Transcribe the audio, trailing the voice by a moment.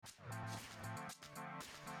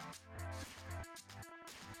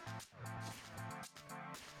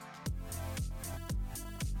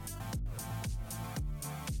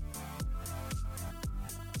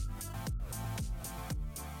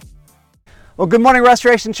Well, good morning,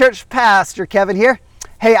 Restoration Church. Pastor Kevin here.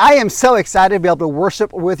 Hey, I am so excited to be able to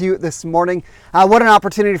worship with you this morning. What an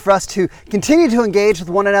opportunity for us to continue to engage with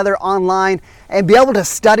one another online and be able to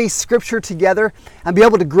study Scripture together and be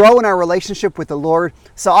able to grow in our relationship with the Lord.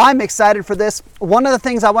 So I'm excited for this. One of the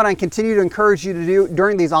things I want to continue to encourage you to do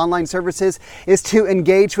during these online services is to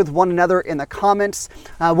engage with one another in the comments.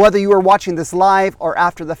 Whether you are watching this live or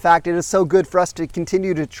after the fact, it is so good for us to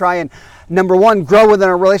continue to try and, number one, grow within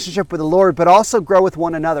our relationship with the Lord, but also grow with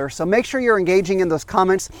one another. So make sure you're engaging in those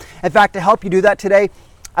comments. In fact, to help you do that today,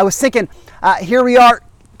 I was thinking, here we are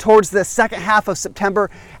towards the second half of September,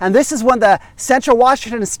 and this is when the Central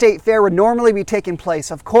Washington State Fair would normally be taking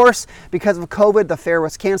place. Of course, because of COVID, the fair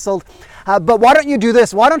was canceled. But why don't you do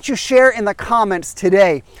this? Why don't you share in the comments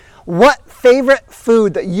today what favorite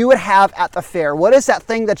food that you would have at the fair? What is that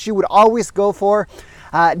thing that you would always go for?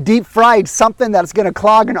 Deep fried, something that's going to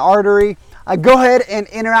clog an artery. Go ahead and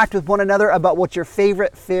interact with one another about what your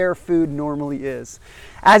favorite fair food normally is.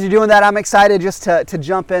 As you're doing that, I'm excited just to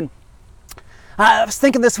jump in. I was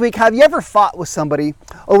thinking this week, have you ever fought with somebody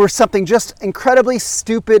over something just incredibly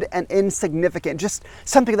stupid and insignificant, just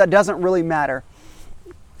something that doesn't really matter?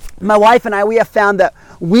 My wife and I, we have found that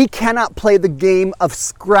we cannot play the game of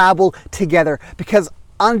Scrabble together because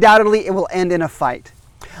undoubtedly it will end in a fight.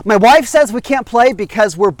 My wife says we can't play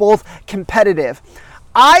because we're both competitive.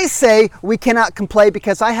 I say we cannot play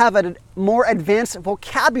because I have a more advanced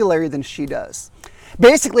vocabulary than she does.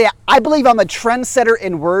 Basically, I believe I'm a trendsetter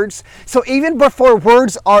in words. So even before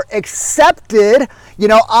words are accepted,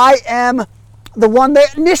 I am the one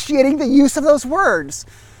that initiating the use of those words.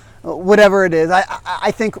 Whatever it is,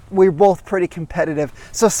 I think we're both pretty competitive.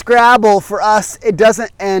 So Scrabble for us, it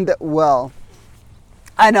doesn't end well.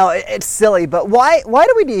 I know it's silly, but why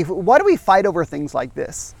do we fight over things like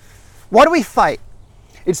this? Why do we fight?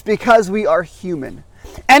 It's because we are human.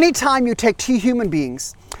 Anytime you take two human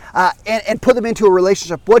beings and put them into a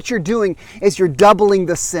relationship, what you're doing is you're doubling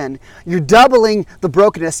the sin. You're doubling the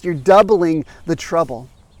brokenness. You're doubling the trouble.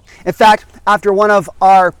 In fact, after one of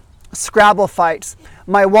our Scrabble fights,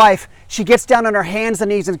 my wife, she gets down on her hands and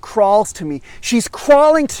knees and crawls to me. She's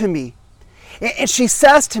crawling to me. And she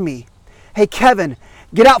says to me, "Hey, Kevin,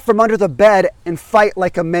 get out from under the bed and fight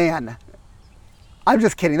like a man." I'm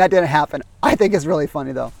just kidding. That didn't happen. I think it's really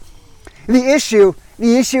funny, though. The issue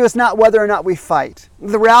is not whether or not we fight.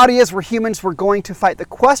 The reality is we're humans, we're going to fight. The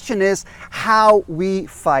question is how we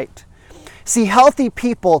fight. See, healthy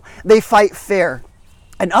people, they fight fair.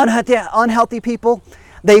 And unhealthy people,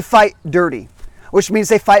 they fight dirty, which means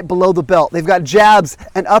they fight below the belt. They've got jabs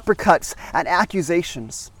and uppercuts and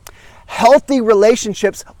accusations. Healthy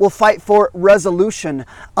relationships will fight for resolution.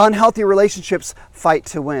 Unhealthy relationships fight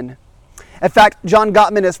to win. In fact, John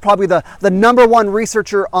Gottman is probably the number one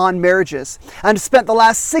researcher on marriages and spent the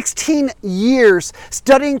last 16 years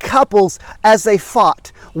studying couples as they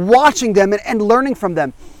fought, watching them and learning from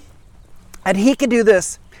them. And he can do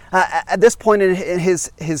this at this point in his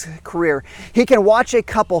career. He can watch a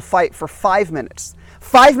couple fight for 5 minutes.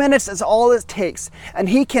 5 minutes is all it takes, and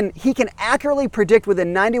he can accurately predict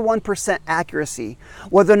within 91% accuracy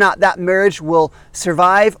whether or not that marriage will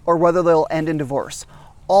survive or whether they'll end in divorce.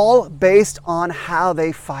 All based on how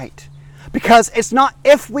they fight. Because it's not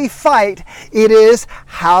if we fight, it is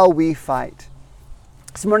how we fight.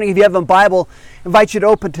 This morning, if you have a Bible, I invite you to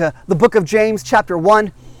open to the book of James, chapter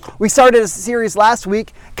 1. We started a series last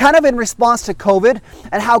week, kind of in response to COVID,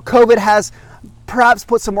 and how COVID has perhaps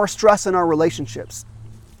put some more stress in our relationships.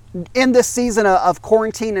 In this season of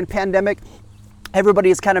quarantine and pandemic, everybody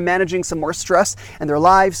is kind of managing some more stress in their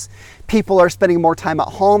lives. People are spending more time at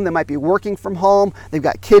home. They might be working from home. They've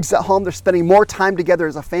got kids at home. They're spending more time together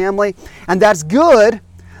as a family. And that's good,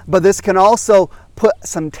 but this can also put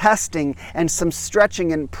some testing and some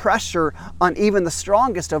stretching and pressure on even the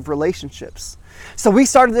strongest of relationships. So we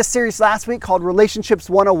started this series last week called Relationships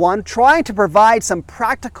 101, trying to provide some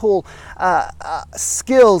practical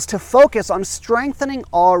skills to focus on strengthening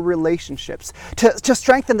our relationships, to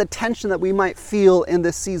strengthen the tension that we might feel in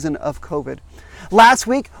this season of COVID. Last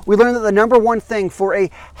week, we learned that the number one thing for a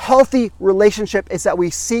healthy relationship is that we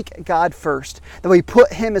seek God first, that we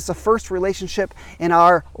put Him as the first relationship in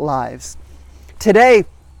our lives. Today,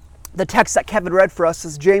 the text that Kevin read for us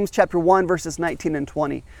is James chapter 1, verses 19 and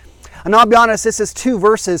 20. And I'll be honest, this is two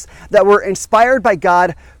verses that were inspired by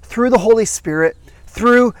God through the Holy Spirit,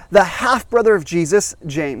 through the half-brother of Jesus,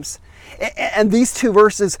 James. And these two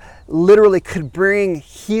verses literally could bring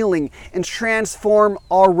healing and transform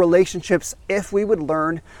our relationships if we would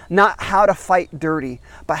learn not how to fight dirty,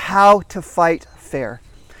 but how to fight fair.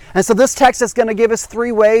 And so this text is going to give us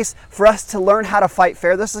 3 ways for us to learn how to fight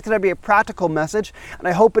fair. This is going to be a practical message, and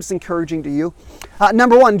I hope it's encouraging to you.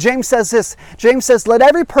 Number 1, James says this. James says, let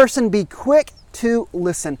every person be quick to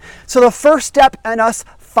listen. So the first step in us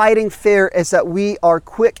fighting fair is that we are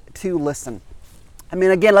quick to listen. I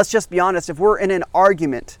mean, again, let's just be honest. If we're in an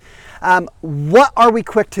argument, what are we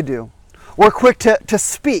quick to do? We're quick to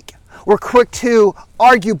speak. We're quick to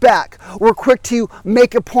argue back. We're quick to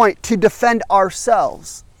make a point, to defend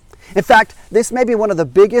ourselves. In fact, this may be one of the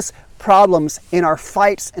biggest problems in our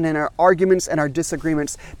fights and in our arguments and our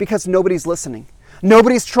disagreements because nobody's listening.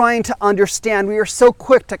 Nobody's trying to understand. We are so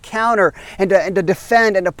quick to counter and to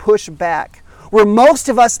defend and to push back. Where most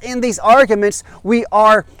of us in these arguments, we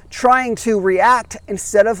are trying to react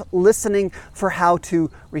instead of listening for how to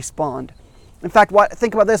respond. In fact,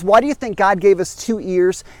 think about this. Why do you think God gave us 2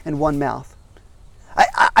 ears and 1 mouth?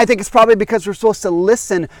 I think it's probably because we're supposed to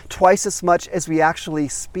listen twice as much as we actually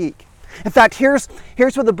speak. In fact, here's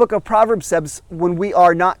what the book of Proverbs says when we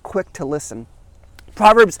are not quick to listen.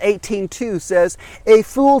 Proverbs 18:2 says, a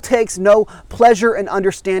fool takes no pleasure in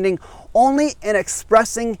understanding, only in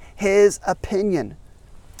expressing his opinion.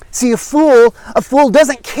 See, a fool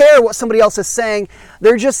doesn't care what somebody else is saying.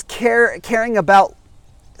 They're just caring about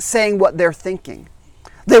saying what they're thinking.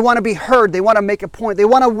 They want to be heard. They want to make a point. They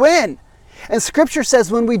want to win. And Scripture says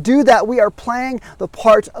when we do that, we are playing the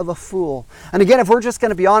part of a fool. And again, if we're just going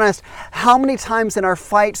to be honest, how many times in our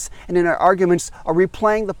fights and in our arguments are we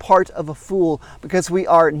playing the part of a fool because we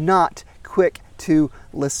are not quick to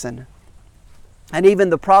listen? And even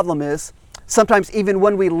the problem is, sometimes even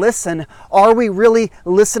when we listen, are we really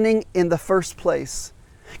listening in the first place?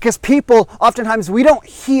 Because people, oftentimes, we don't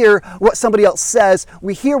hear what somebody else says.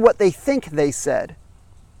 We hear what they think they said,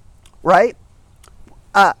 right?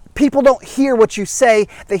 People don't hear what you say.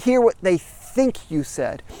 They hear what they think you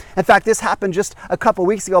said. In fact, this happened just a couple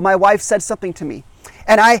weeks ago. My wife said something to me,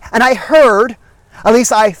 and I heard, at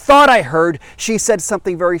least I thought I heard, she said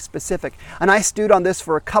something very specific. And I stewed on this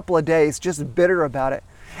for a couple of days, just bitter about it.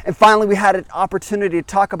 And finally, we had an opportunity to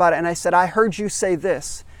talk about it, and I said, I heard you say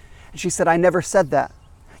this. And she said, I never said that.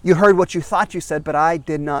 You heard what you thought you said, but I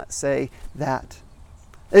did not say that.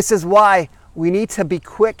 This is why we need to be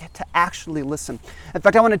quick to actually listen. In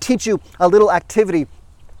fact, I want to teach you a little activity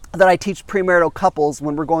that I teach premarital couples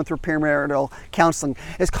when we're going through premarital counseling.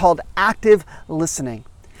 It's called active listening.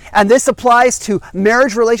 And this applies to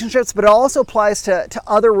marriage relationships, but it also applies to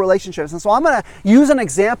other relationships. And so I'm going to use an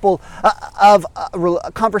example of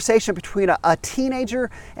a conversation between a teenager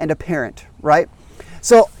and a parent, right?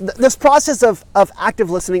 So this process of active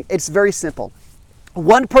listening, it's very simple.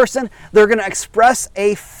 One person, they're going to express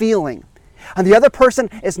a feeling. And the other person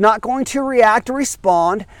is not going to react or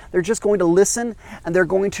respond. They're just going to listen, and they're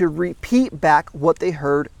going to repeat back what they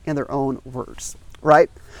heard in their own words, right?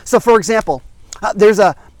 So for example, there's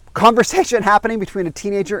a conversation happening between a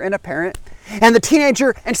teenager and a parent, and the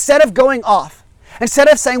teenager, instead of going off, instead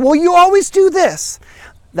of saying, well, you always do this,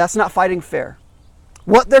 that's not fighting fair.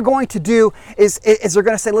 What they're going to do is they're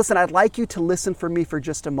going to say, listen, I'd like you to listen for me for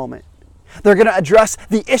just a moment. They're going to address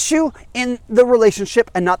the issue in the relationship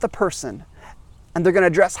and not the person. And they're going to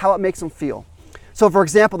address how it makes them feel. So for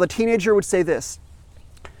example, the teenager would say this,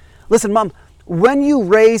 listen, Mom, when you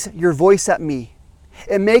raise your voice at me,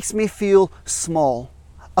 it makes me feel small,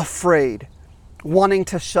 afraid, wanting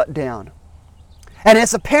to shut down. And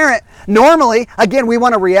as a parent, normally, again, we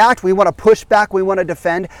want to react, we want to push back, we want to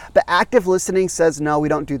defend, but active listening says, no, we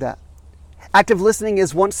don't do that. Active listening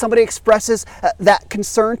is once somebody expresses that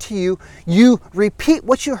concern to you, you repeat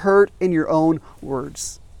what you heard in your own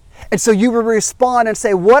words. And so you will respond and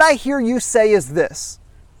say, what I hear you say is this.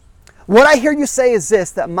 What I hear you say is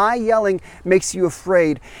this, that my yelling makes you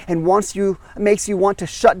afraid and makes you want to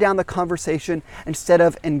shut down the conversation instead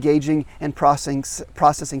of engaging and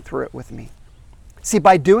processing through it with me. See,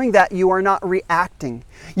 by doing that, you are not reacting.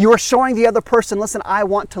 You are showing the other person, listen, I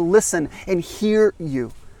want to listen and hear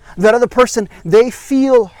you. That other person, they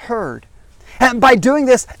feel heard. And by doing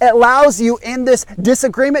this, it allows you in this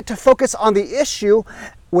disagreement to focus on the issue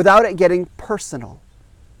without it getting personal.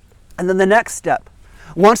 And then the next step,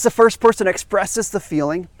 once the first person expresses the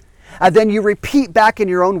feeling, then you repeat back in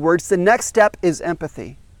your own words, the next step is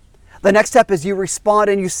empathy. The next step is you respond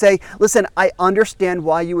and you say, listen, I understand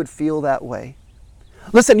why you would feel that way.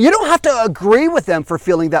 Listen, you don't have to agree with them for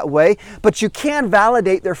feeling that way, but you can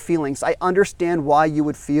validate their feelings. I understand why you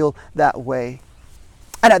would feel that way.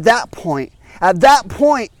 And at that point,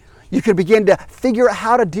 you can begin to figure out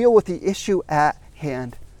how to deal with the issue at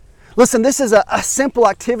hand. Listen, this is a simple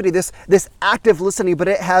activity, this active listening, but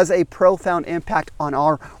it has a profound impact on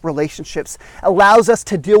our relationships. It allows us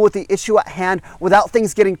to deal with the issue at hand without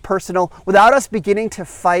things getting personal, without us beginning to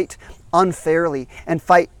fight unfairly and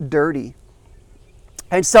fight dirty.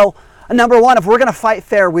 And so, number one, if we're going to fight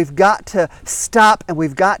fair, we've got to stop and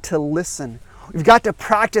we've got to listen. We've got to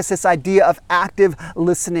practice this idea of active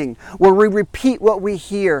listening, where we repeat what we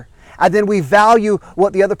hear, and then we value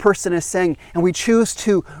what the other person is saying, and we choose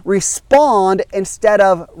to respond instead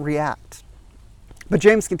of react. But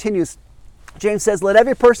James continues. James says, let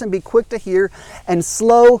every person be quick to hear and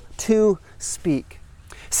slow to speak.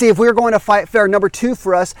 See, if we're going to fight fair, number two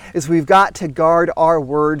for us is we've got to guard our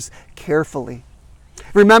words carefully.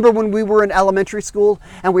 Remember when we were in elementary school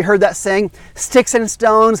and we heard that saying, sticks and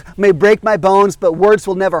stones may break my bones, but words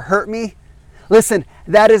will never hurt me? Listen,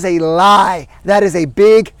 that is a lie. That is a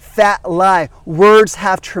big, fat lie. Words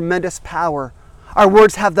have tremendous power. Our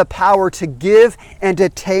words have the power to give and to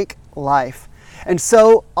take life. And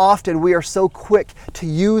so often we are so quick to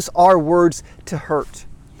use our words to hurt.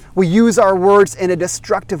 We use our words in a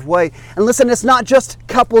destructive way. And listen, it's not just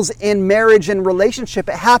couples in marriage and relationship.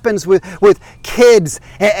 It happens with kids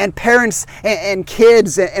and parents and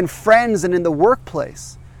kids and friends and in the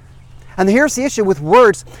workplace. And here's the issue with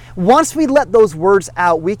words. Once we let those words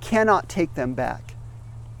out, we cannot take them back,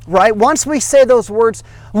 right? Once we say those words,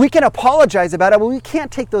 we can apologize about it, but we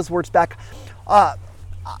can't take those words back.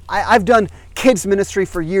 I've done kids ministry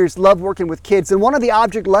for years, love working with kids. And one of the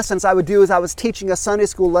object lessons I would do is I was teaching a Sunday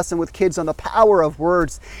school lesson with kids on the power of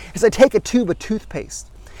words. Is I'd take a tube of toothpaste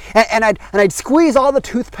and I'd squeeze all the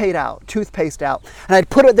toothpaste out, and I'd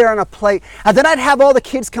put it there on a plate. And then I'd have all the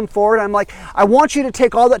kids come forward. And I'm like, I want you to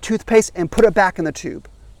take all that toothpaste and put it back in the tube.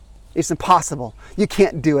 It's impossible. You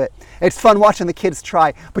can't do it. It's fun watching the kids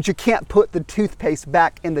try, but you can't put the toothpaste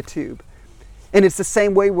back in the tube. And it's the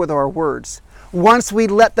same way with our words. Once we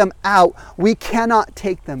let them out, we cannot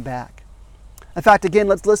take them back. In fact, again,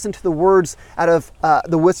 let's listen to the words out of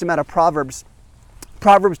the wisdom out of Proverbs.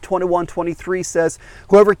 Proverbs 21:23 says,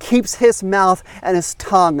 whoever keeps his mouth and his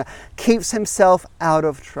tongue keeps himself out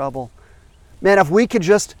of trouble. Man, if we could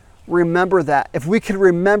just remember that,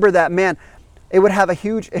 man, it would have a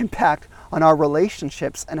huge impact on our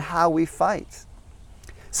relationships and how we fight.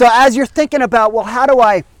 So as you're thinking about, well, how do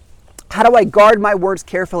I guard my words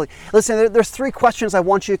carefully? Listen, there's three questions I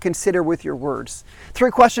want you to consider with your words. Three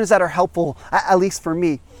questions that are helpful, at least for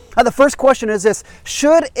me. Now, the first question is this: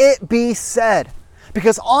 should it be said?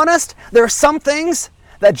 Because honest, there are some things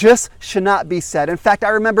that just should not be said. In fact, I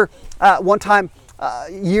remember one time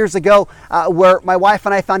years ago where my wife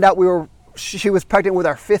and I found out she was pregnant with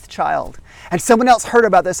our fifth child. And someone else heard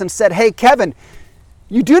about this and said, hey, Kevin,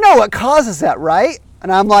 you do know what causes that, right? And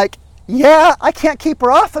I'm like, yeah, I can't keep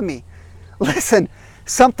her off of me. Listen,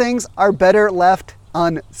 some things are better left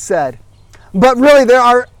unsaid. But really, there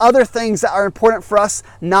are other things that are important for us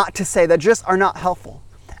not to say that just are not helpful.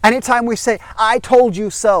 Anytime we say, I told you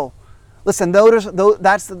so, listen,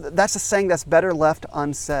 that's a saying that's better left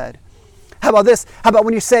unsaid. How about this? How about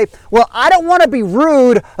when you say, well, I don't want to be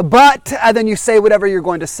rude, but, and then you say whatever you're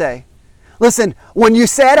going to say. Listen, when you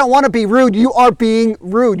say I don't want to be rude, you are being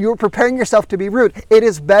rude. You are preparing yourself to be rude. It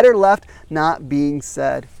is better left not being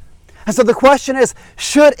said. And so the question is,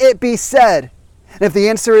 should it be said? And if the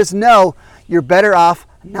answer is no, you're better off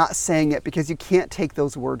not saying it because you can't take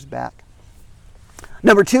those words back.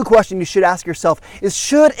 Number two question you should ask yourself is,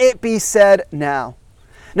 should it be said now?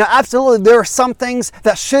 Now, absolutely, there are some things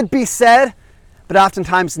that should be said, but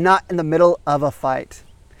oftentimes not in the middle of a fight.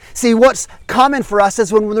 See, what's common for us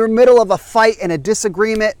is when we're in the middle of a fight and a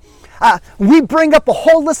disagreement, we bring up a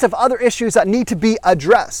whole list of other issues that need to be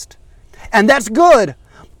addressed. And that's good,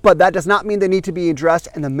 but that does not mean they need to be addressed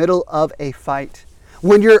in the middle of a fight.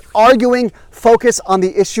 When you're arguing, focus on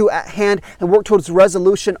the issue at hand and work towards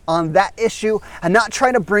resolution on that issue and not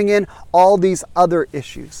try to bring in all these other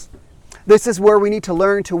issues. This is where we need to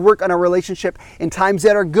learn to work on a relationship in times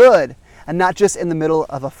that are good and not just in the middle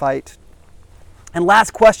of a fight. And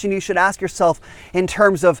last question you should ask yourself in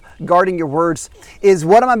terms of guarding your words is,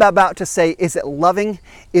 what I'm about to say, is it loving,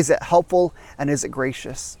 is it helpful, and is it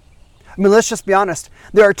gracious? I mean, let's just be honest.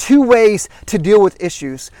 There are two ways to deal with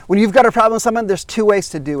issues. When you've got a problem with someone, there's two ways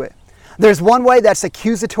to do it. There's one way that's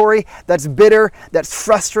accusatory, that's bitter, that's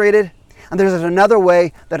frustrated. And there's another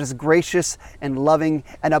way that is gracious and loving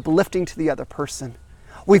and uplifting to the other person.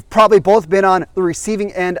 We've probably both been on the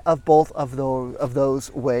receiving end of both of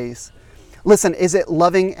those ways. Listen, is it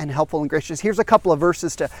loving and helpful and gracious? Here's a couple of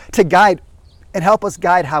verses to guide and help us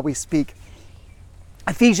guide how we speak.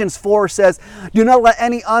 Ephesians 4 says, do not let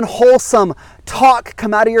any unwholesome talk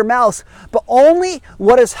come out of your mouths, but only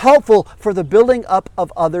what is helpful for the building up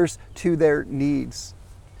of others to their needs.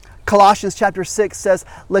 Colossians chapter 6 says,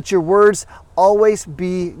 let your words always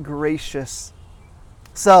be gracious.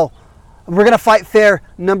 So, we're going to fight fair.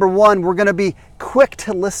 Number one, we're going to be quick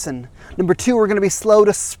to listen. Number two, we're going to be slow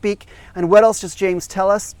to speak. And what else does James tell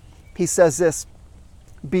us? He says this,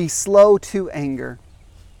 be slow to anger.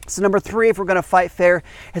 So number three, if we're going to fight fair,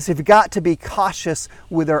 is we've got to be cautious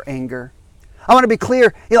with our anger. I want to be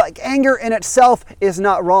clear, anger in itself is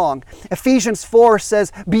not wrong. Ephesians 4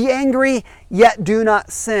 says, be angry, yet do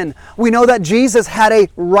not sin. We know that Jesus had a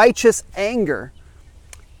righteous anger.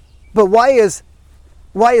 But why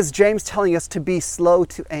is James telling us to be slow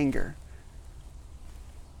to anger?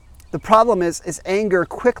 The problem is anger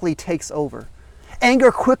quickly takes over.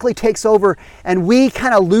 Anger quickly takes over and we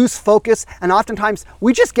kind of lose focus, and oftentimes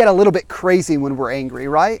we just get a little bit crazy when we're angry,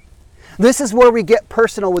 right? This is where we get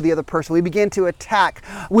personal with the other person. We begin to attack.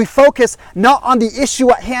 We focus not on the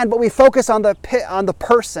issue at hand, but we focus on the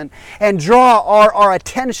person and draw our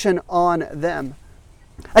attention on them.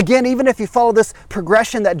 Again, even if you follow this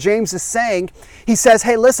progression that James is saying, he says,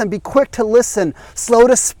 hey, listen, be quick to listen, slow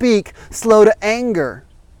to speak, slow to anger.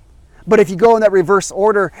 But if you go in that reverse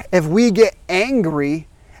order, if we get angry,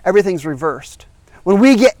 everything's reversed. When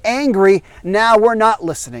we get angry, now we're not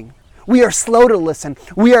listening. We are slow to listen.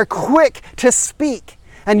 We are quick to speak.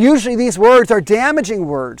 And usually these words are damaging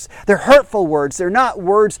words. They're hurtful words. They're not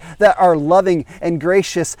words that are loving and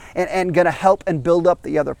gracious and going to help and build up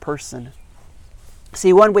the other person.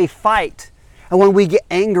 See, when we fight and when we get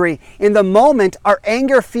angry, in the moment, our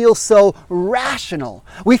anger feels so rational.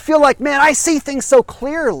 We feel like, man, I see things so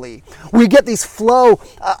clearly. We get these flow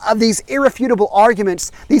of these irrefutable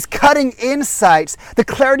arguments, these cutting insights, the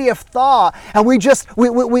clarity of thought, and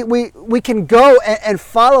we can go and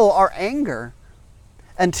follow our anger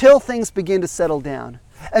until things begin to settle down,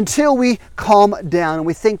 until we calm down and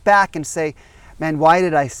we think back and say, man, why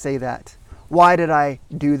did I say that? Why did I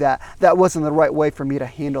do that? That wasn't the right way for me to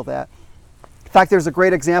handle that. In fact, there's a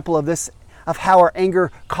great example of this, of how our anger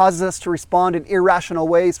causes us to respond in irrational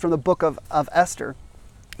ways from the book of Esther.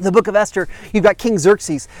 In the book of Esther, you've got King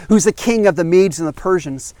Xerxes, who's the king of the Medes and the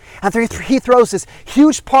Persians. And he throws this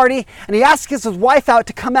huge party, and he asks his wife out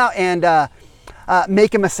to come out and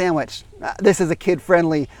make him a sandwich. This is a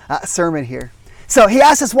kid-friendly sermon here. So he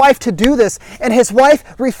asks his wife to do this, and his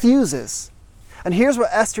wife refuses. And here's what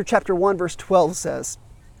Esther chapter 1, verse 12 says.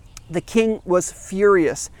 The king was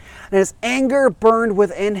furious, and his anger burned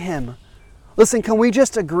within him. Listen, can we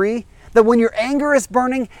just agree that when your anger is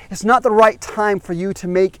burning, it's not the right time for you to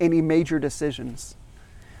make any major decisions?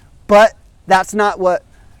 But that's not what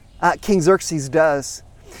King Xerxes does.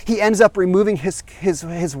 He ends up removing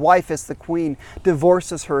his wife as the queen,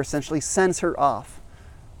 divorces her, essentially sends her off.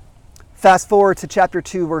 Fast forward to chapter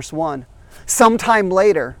 2, verse 1. Sometime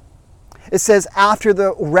later, it says, after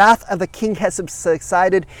the wrath of the king had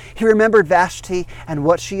subsided, he remembered Vashti and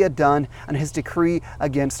what she had done and his decree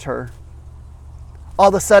against her. All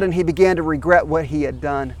of a sudden, he began to regret what he had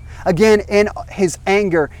done. Again, in his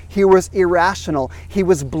anger, he was irrational. He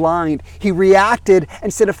was blind. He reacted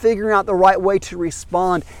instead of figuring out the right way to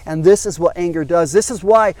respond. And this is what anger does. This is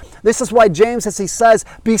why James, as he says,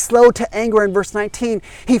 be slow to anger in verse 19,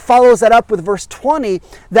 he follows that up with verse 20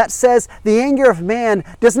 that says, the anger of man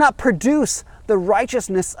does not produce the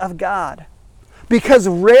righteousness of God. Because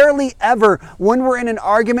rarely ever, when we're in an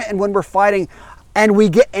argument and when we're fighting and we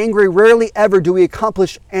get angry, rarely ever do we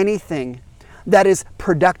accomplish anything that is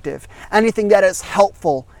productive, anything that is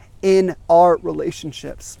helpful in our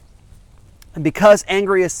relationships. And because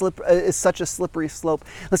anger is such a slippery slope,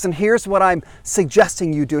 listen, here's what I'm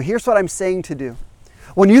suggesting you do. Here's what I'm saying to do.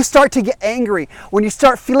 When you start to get angry, when you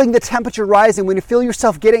start feeling the temperature rising, when you feel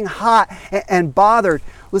yourself getting hot and bothered,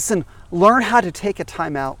 listen, learn how to take a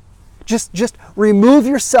time out. Just remove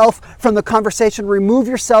yourself from the conversation. Remove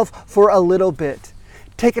yourself for a little bit.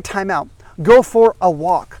 Take a time out. Go for a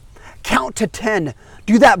walk. Count to 10.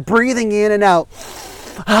 Do that breathing in and out.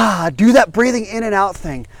 Do that breathing in and out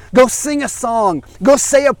thing. Go sing a song. Go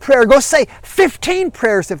say a prayer. Go say 15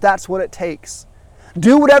 prayers if that's what it takes.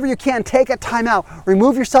 Do whatever you can. Take a time out.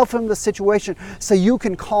 Remove yourself from the situation so you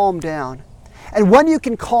can calm down. And when you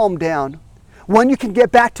can calm down, when you can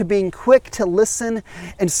get back to being quick to listen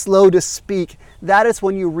and slow to speak, that is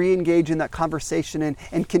when you re-engage in that conversation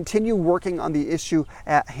and continue working on the issue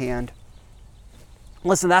at hand.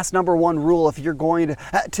 Listen, that's number one rule if you're going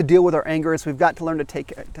to deal with our anger, is we've got to learn to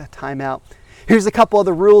take time out. Here's a couple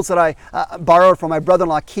other rules that I borrowed from my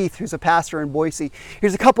brother-in-law Keith, who's a pastor in Boise.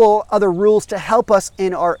 Here's a couple other rules to help us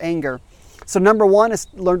in our anger. So number one is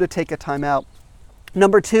learn to take a time out.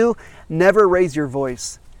 Number two, never raise your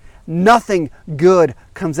voice. Nothing good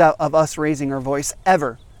comes out of us raising our voice,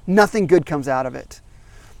 ever. Nothing good comes out of it.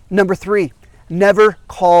 Number three, never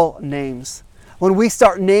call names. When we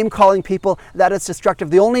start name calling people, that is destructive.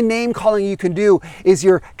 The only name calling you can do is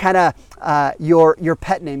your kind of your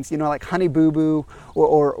pet names, like Honey Boo Boo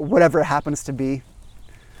or whatever it happens to be.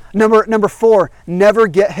 Number four, never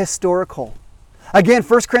get historical. Again,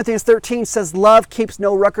 1 Corinthians 13 says love keeps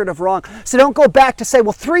no record of wrong. So don't go back to say,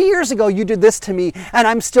 well, 3 years ago you did this to me and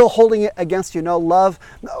I'm still holding it against you. No,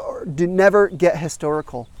 never get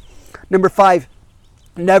historical. Number five,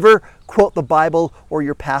 never quote the Bible or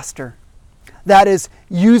your pastor. That is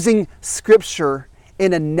using scripture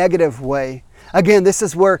in a negative way. Again, this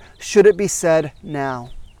is where should it be said now.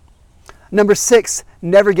 Number six,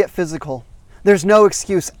 never get physical. There's no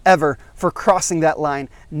excuse ever for crossing that line.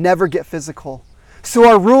 Never get physical. So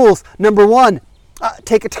our rules, number one,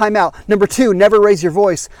 take a time out. Number two, never raise your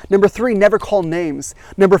voice. Number three, never call names.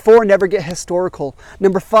 Number four, never get historical.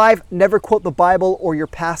 Number five, never quote the Bible or your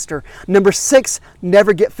pastor. Number six,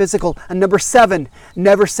 never get physical. And number seven,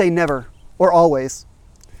 never say never or always.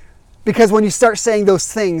 Because when you start saying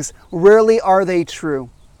those things, rarely are they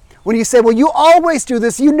true. When you say, well, you always do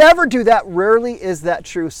this, you never do that, rarely is that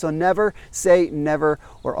true. So never say never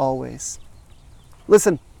or always.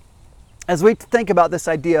 Listen, as we think about this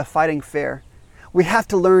idea of fighting fair, we have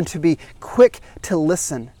to learn to be quick to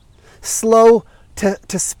listen, slow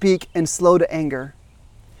to speak, and slow to anger.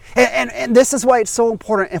 And this is why it's so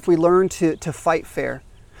important if we learn to fight fair.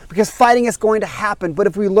 Because fighting is going to happen, but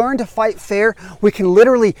if we learn to fight fair, we can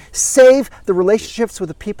literally save the relationships with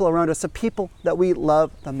the people around us, the people that we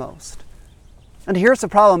love the most. And here's the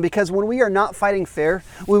problem, because when we are not fighting fair,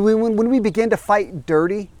 when we begin to fight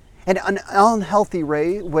dirty and unhealthy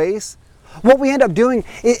ways, what we end up doing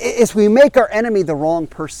is we make our enemy the wrong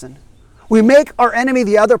person. We make our enemy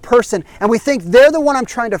the other person, and we think they're the one I'm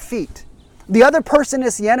trying to defeat. The other person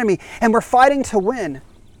is the enemy, and we're fighting to win.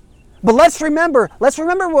 But let's remember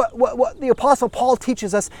what the Apostle Paul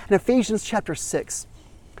teaches us in Ephesians chapter 6.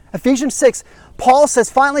 Ephesians 6, Paul says,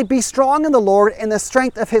 finally be strong in the Lord and the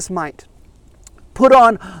strength of his might. Put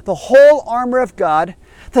on the whole armor of God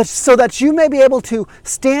so that you may be able to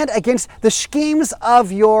stand against the schemes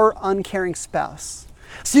of your uncaring spouse.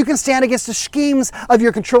 So you can stand against the schemes of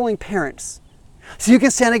your controlling parents. So you can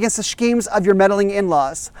stand against the schemes of your meddling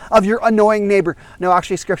in-laws, of your annoying neighbor. No,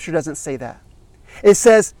 actually, Scripture doesn't say that. It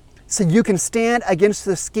says, so you can stand against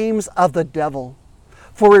the schemes of the devil.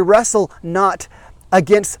 For we wrestle not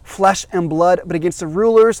against flesh and blood, but against the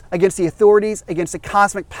rulers, against the authorities, against the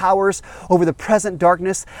cosmic powers over the present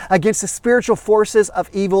darkness, against the spiritual forces of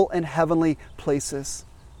evil in heavenly places.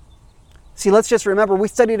 See, let's just remember, we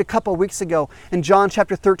studied a couple of weeks ago in John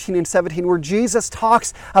chapter 13 and 17, where Jesus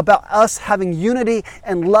talks about us having unity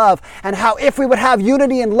and love, and how if we would have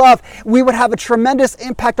unity and love, we would have a tremendous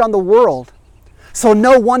impact on the world. So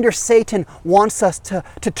no wonder Satan wants us to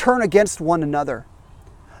turn against one another.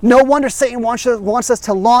 No wonder Satan wants us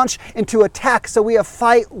to launch into attack, so we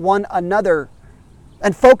fight one another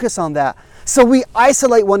and focus on that. So we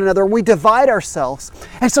isolate one another and we divide ourselves.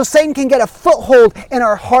 And so Satan can get a foothold in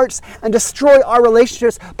our hearts and destroy our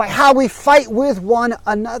relationships by how we fight with one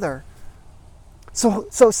another. So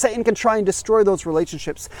Satan can try and destroy those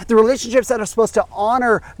relationships. The relationships that are supposed to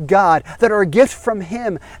honor God, that are a gift from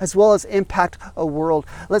Him, as well as impact a world.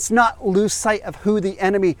 Let's not lose sight of who the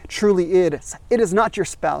enemy truly is. It is not your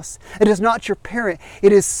spouse. It is not your parent.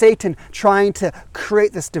 It is Satan trying to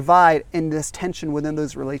create this divide and this tension within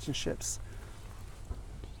those relationships.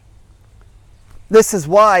 This is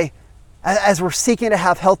why, as we're seeking to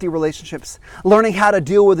have healthy relationships, learning how to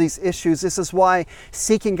deal with these issues, this is why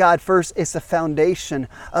seeking God first is the foundation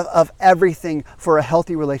of everything for a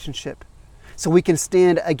healthy relationship. So we can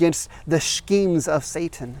stand against the schemes of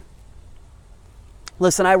Satan.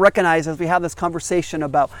 Listen, I recognize as we have this conversation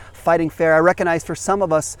about fighting fair, I recognize for some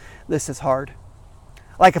of us, this is hard.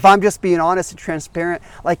 Like if I'm just being honest and transparent,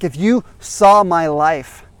 like if you saw my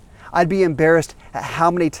life, I'd be embarrassed at how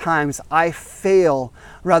many times I fail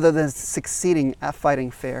rather than succeeding at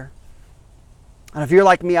fighting fair. And if you're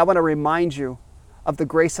like me, I want to remind you of the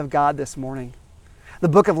grace of God this morning. The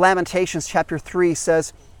book of Lamentations chapter 3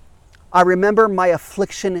 says, I remember my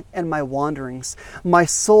affliction and my wanderings. My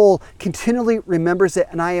soul continually remembers it,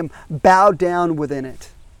 and I am bowed down within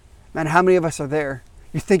it. Man, how many of us are there?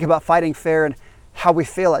 You think about fighting fair and how we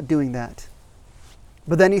fail at doing that.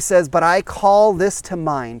 But then he says, but I call this to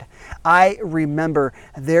mind. I remember,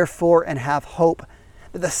 therefore, and have hope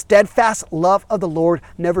that the steadfast love of the Lord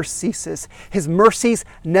never ceases. His mercies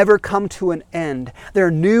never come to an end.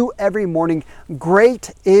 They're new every morning.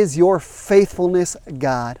 Great is your faithfulness,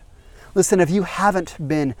 God. Listen, if you haven't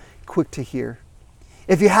been quick to hear,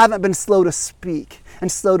 if you haven't been slow to speak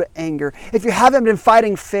and slow to anger, if you haven't been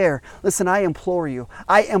fighting fair, listen, I implore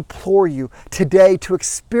you today to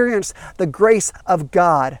experience the grace of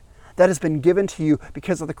God that has been given to you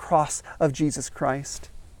because of the cross of Jesus Christ.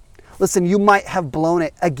 Listen, you might have blown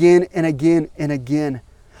it again and again and again,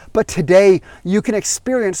 but today you can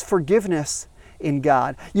experience forgiveness in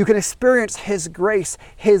God. You can experience His grace,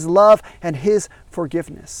 His love, and His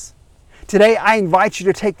forgiveness. Today I invite you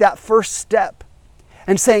to take that first step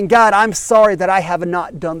and saying, God, I'm sorry that I have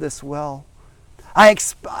not done this well. I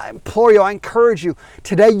implore you, I encourage you,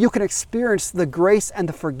 today you can experience the grace and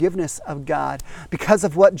the forgiveness of God because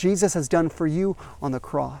of what Jesus has done for you on the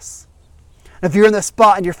cross. If you're in the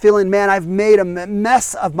spot and you're feeling, man, I've made a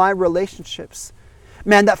mess of my relationships,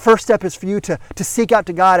 man, that first step is for you to seek out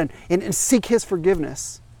to God and seek His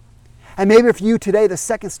forgiveness. And maybe for you today, the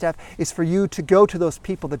second step is for you to go to those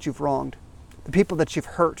people that you've wronged, the people that you've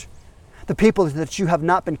hurt, the people that you have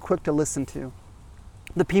not been quick to listen to,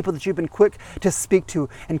 the people that you've been quick to speak to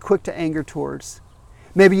and quick to anger towards.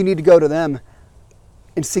 Maybe you need to go to them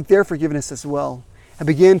and seek their forgiveness as well and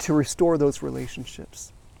begin to restore those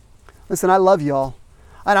relationships. Listen, I love y'all,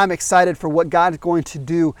 and I'm excited for what God is going to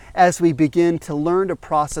do as we begin to learn to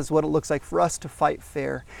process what it looks like for us to fight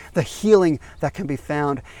fair, the healing that can be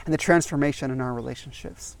found, and the transformation in our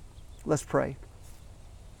relationships. Let's pray.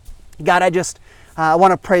 God, I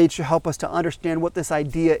want to pray that you help us to understand what this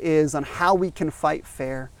idea is on how we can fight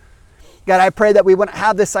fair. God, I pray that we wouldn't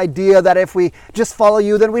have this idea that if we just follow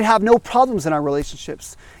you, then we'd have no problems in our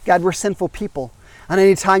relationships. God, we're sinful people. And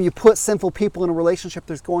anytime you put sinful people in a relationship,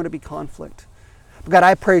 there's going to be conflict. But God,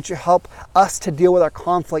 I pray that you help us to deal with our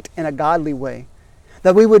conflict in a godly way.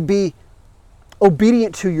 That we would be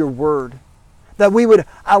obedient to your word. That we would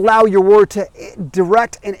allow your word to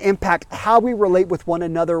direct and impact how we relate with one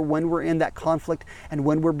another when we're in that conflict and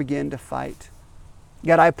when we begin to fight.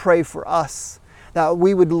 God, I pray for us that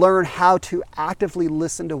we would learn how to actively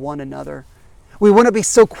listen to one another. We wouldn't be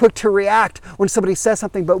so quick to react when somebody says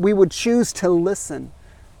something, but we would choose to listen.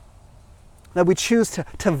 That we choose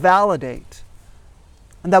to validate.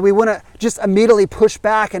 And that we wouldn't just immediately push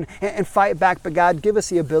back and fight back, but God, give us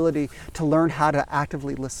the ability to learn how to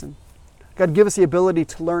actively listen. God, give us the ability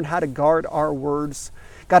to learn how to guard our words.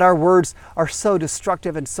 God, our words are so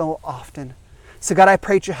destructive and so often. So God, I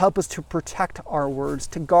pray that you help us to protect our words,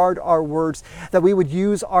 to guard our words, that we would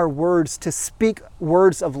use our words to speak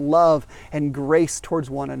words of love and grace towards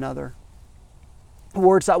one another.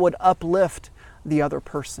 Words that would uplift the other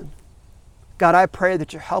person. God, I pray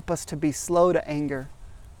that you help us to be slow to anger.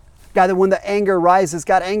 God, that when the anger rises,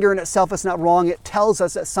 God, anger in itself is not wrong. It tells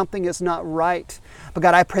us that something is not right. But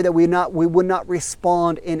God, I pray that we would not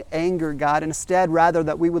respond in anger, God. Instead, rather,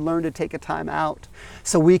 that we would learn to take a time out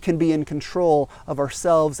so we can be in control of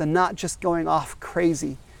ourselves and not just going off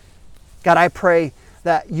crazy. God, I pray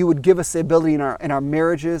that you would give us the ability in our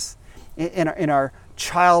marriages, in our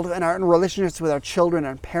relationships with our children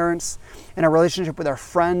and parents, in our relationship with our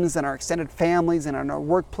friends and our extended families and in our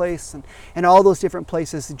workplace and all those different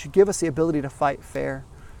places, that you give us the ability to fight fair,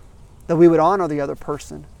 that we would honor the other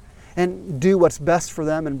person and do what's best for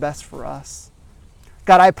them and best for us.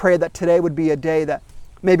 God, I pray that today would be a day that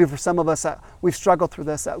maybe for some of us that we've struggled through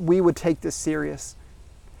this, that we would take this serious.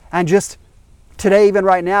 And just today, even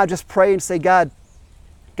right now, just pray and say, God,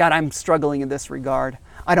 I'm struggling in this regard.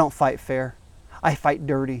 I don't fight fair. I fight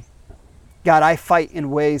dirty. God, I fight in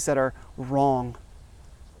ways that are wrong.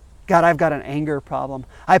 God, I've got an anger problem.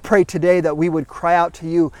 I pray today that we would cry out to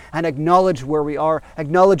you and acknowledge where we are,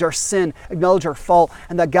 acknowledge our sin, acknowledge our fault,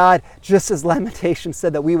 and that God, just as Lamentations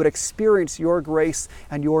said, that we would experience your grace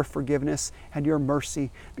and your forgiveness and your mercy,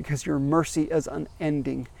 because your mercy is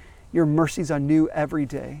unending. Your mercies are new every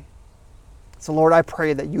day. So Lord, I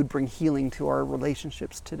pray that you would bring healing to our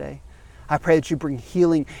relationships today. I pray that you bring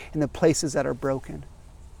healing in the places that are broken.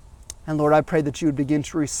 And Lord, I pray that you would begin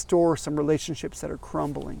to restore some relationships that are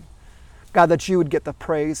crumbling. God, that you would get the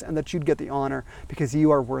praise and that you'd get the honor because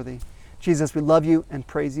you are worthy. Jesus, we love you and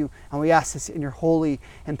praise you, and we ask this in your holy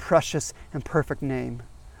and precious and perfect name.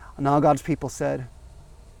 And all God's people said,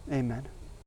 amen.